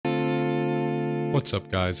What's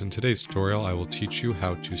up guys, in today's tutorial I will teach you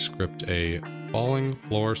how to script a falling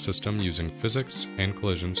floor system using physics and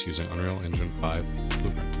collisions using Unreal Engine 5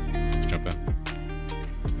 Blueprint. Let's jump in.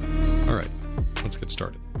 Alright, let's get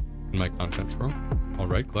started. In my content drawer, I'll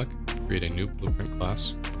right click, create a new blueprint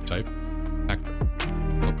class of type actor.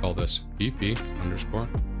 I'll call this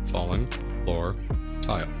BP_falling floor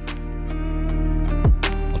tile.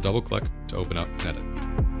 I'll double click to open up and edit.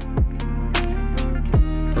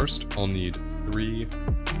 First, I'll need 3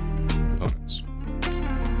 components.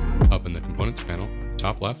 Up in the components panel,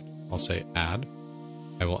 top left, I'll say add.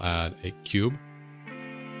 I will add a cube.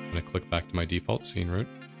 I'm going to click back to my default scene route.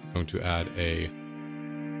 I'm going to add a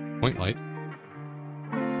point light.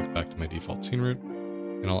 Click back to my default scene route.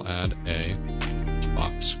 And I'll add a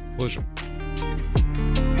box collision.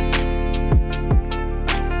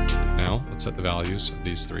 Now, let's set the values of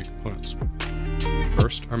these 3 components.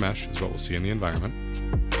 First, our mesh is what we'll see in the environment.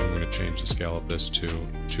 I'm going to change the scale of this to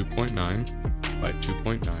 2.9 by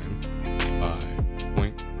 2.9 by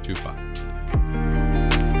 0.25.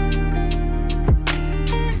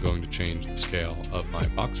 I'm going to change the scale of my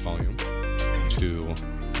box volume to,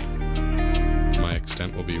 my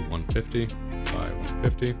extent will be 150 by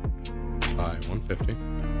 150 by 150.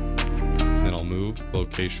 Then I'll move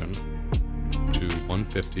location to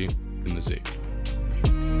 150 in the Z.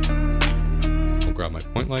 I'll grab my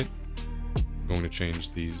point light. I'm going to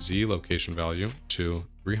change the Z location value to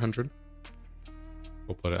 300.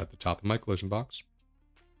 We'll put it at the top of my collision box.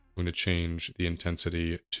 I'm going to change the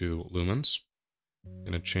intensity to lumens. I'm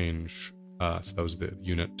going to change, so that was the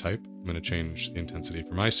unit type. I'm going to change the intensity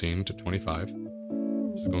for my scene to 25.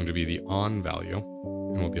 This is going to be the on value,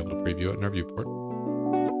 and we'll be able to preview it in our viewport.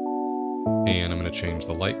 And I'm going to change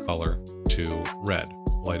the light color to red.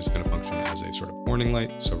 The light is going to function as a sort of warning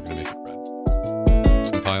light, so we're going to make it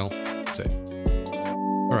red. Compile, save.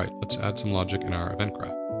 All right, let's add some logic in our event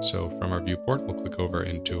graph. So from our viewport, we'll click over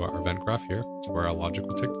into our event graph here. It's where our logic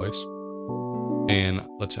will take place. And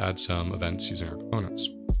let's add some events using our components.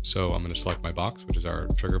 So I'm going to select my box, which is our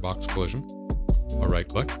trigger box collision. I'll right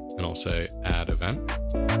click and I'll say add event,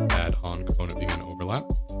 add on component begin overlap.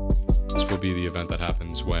 This will be the event that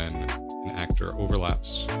happens when an actor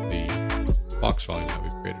overlaps the box volume that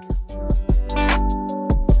we've created here.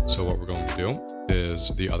 So what we're going to do is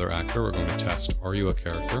the other actor, we're going to test, are you a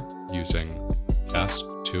character, using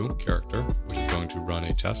cast2 character, which is going to run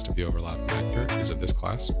a test if the overlapping actor is of this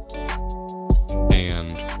class.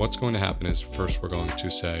 And what's going to happen is first we're going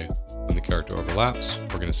to say when the character overlaps,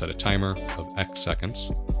 we're going to set a timer of X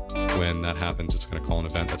seconds. When that happens, it's going to call an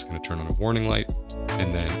event that's going to turn on a warning light.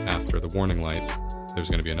 And then after the warning light, there's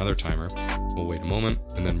going to be another timer. We'll wait a moment,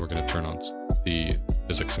 and then we're going to turn on the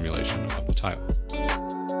physics simulation of the tile.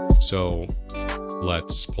 So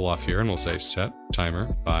let's pull off here and we'll say set timer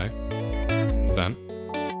by event.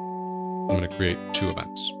 I'm going to create 2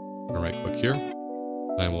 events. I'll right click here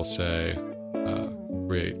and I will say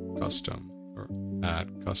create custom or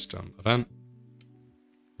add custom event.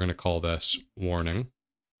 We're going to call this warning.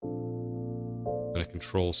 I'm going to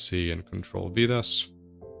Control C and Control V this.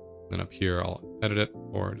 Then up here I'll edit it,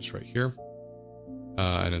 or just right here.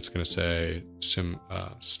 And it's going to say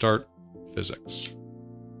start physics.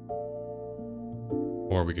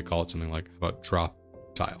 Or we could call it something like, how about drop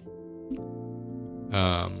tile.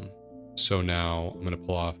 So now I'm going to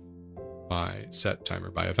pull off my set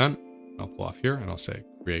timer by event. I'll pull off here and I'll say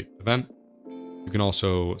create event. You can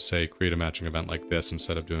also say create a matching event like this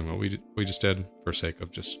instead of doing what we just did. For sake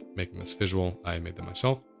of just making this visual, I made them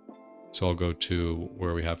myself. So I'll go to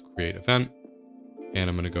where we have create event and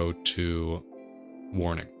I'm going to go to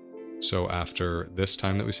warning. So after this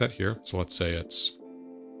time that we set here, so let's say it's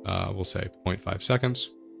we'll say 0.5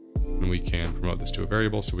 seconds, and we can promote this to a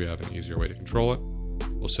variable so we have an easier way to control it.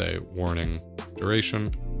 We'll say warning duration,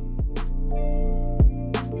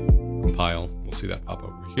 compile, we'll see that pop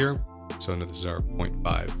over here. So now this is our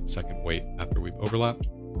 0.5 second wait after we've overlapped.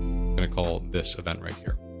 I'm going to call this event right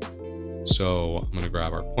here. So I'm going to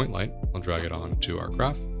grab our point light, I'll drag it onto our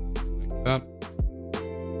graph, like that.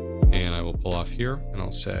 And I will pull off here and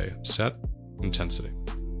I'll say set intensity.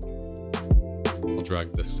 I'll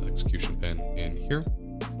drag this execution pin in here,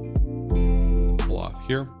 pull off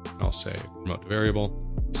here, and I'll say promote to variable.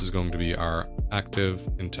 This is going to be our active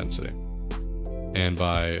intensity. And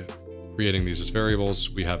by creating these as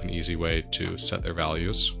variables, we have an easy way to set their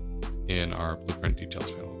values in our blueprint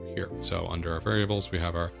details panel over here. So under our variables, we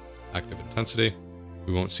have our active intensity.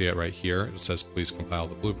 We won't see it right here. It says please compile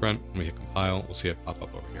the blueprint. When we hit compile, we'll see it pop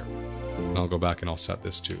up over here. And I'll go back and I'll set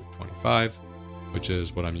this to 25, which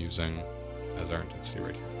is what I'm using as our intensity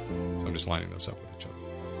right here. So I'm just lining those up with each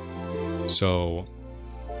other. So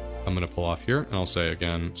I'm going to pull off here and I'll say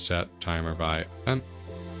again, set timer by event.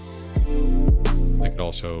 I could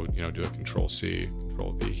also, do a Control-C,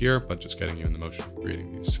 Control-V here, but just getting you in the motion of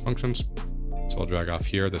creating these functions. So I'll drag off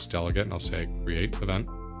here this delegate and I'll say create event.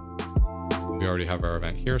 We already have our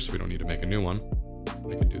event here, so we don't need to make a new one.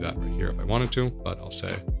 I could do that right here if I wanted to, but I'll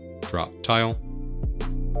say drop tile.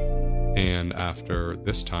 And after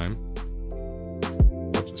this time,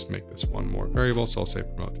 we'll just make this one more variable. So I'll say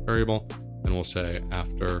promote to variable, and we'll say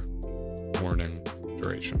after warning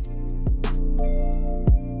duration.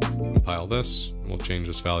 Compile this, and we'll change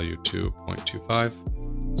this value to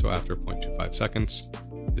 0.25. So after 0.25 seconds,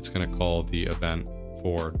 it's going to call the event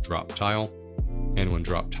for drop tile. And when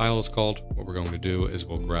drop tile is called, what we're going to do is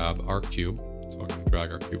we'll grab our cube. So we're going to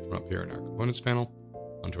drag our cube from up here in our components panel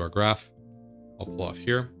onto our graph. I'll pull off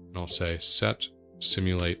here and I'll say set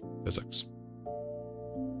simulate physics.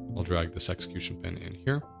 I'll drag this execution pin in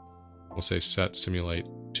here. We'll say set simulate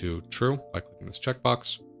to true by clicking this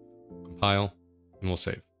checkbox, compile, and we'll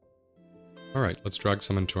save. All right, let's drag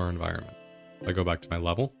some into our environment. If I go back to my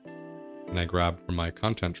level and I grab from my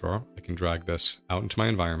content drawer, I can drag this out into my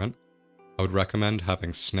environment. I would recommend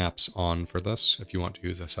having snaps on for this if you want to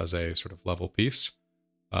use this as a sort of level piece.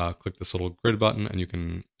 Click this little grid button and you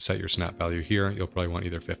can set your snap value here. You'll probably want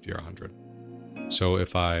either 50 or 100. So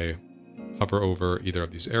if I hover over either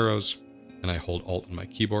of these arrows and I hold Alt on my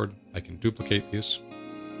keyboard, I can duplicate these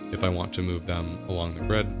if I want to move them along the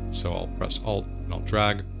grid. So I'll press Alt and I'll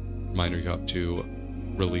drag. Reminder, you have to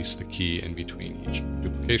release the key in between each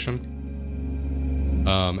duplication.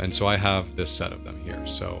 And so I have this set of them here.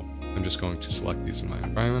 So I'm just going to select these in my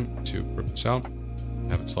environment to prove this out.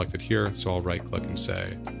 I have it selected here, so I'll right click and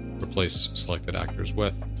say replace selected actors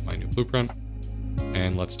with my new blueprint,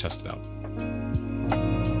 and let's test it out.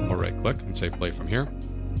 I'll right click and say play from here.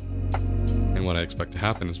 And what I expect to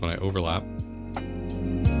happen is when I overlap,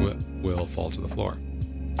 will fall to the floor.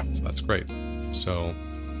 So that's great. So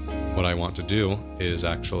what I want to do is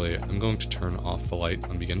actually, I'm going to turn off the light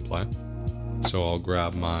on begin play. So I'll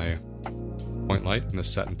grab my point light in the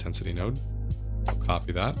set intensity node. I'll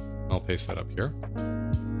copy that. I'll paste that up here.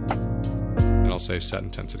 And I'll say set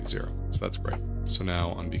intensity 0. So that's great. So now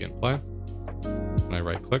on begin play, when I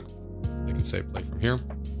right click, I can say play from here.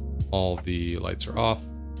 All the lights are off.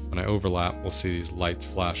 When I overlap, we'll see these lights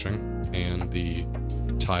flashing and the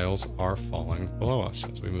tiles are falling below us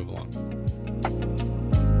as we move along.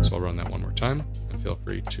 So I'll run that one more time and feel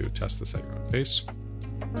free to test this at your own pace.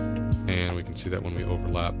 And we can see that when we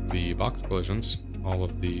overlap the box collisions, all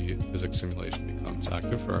of the physics simulation becomes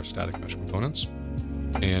active for our static mesh components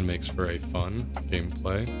and makes for a fun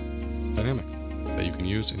gameplay dynamic that you can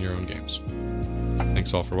use in your own games.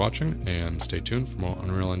 Thanks all for watching, and stay tuned for more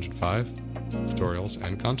Unreal Engine 5 tutorials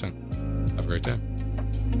and content. Have a great day.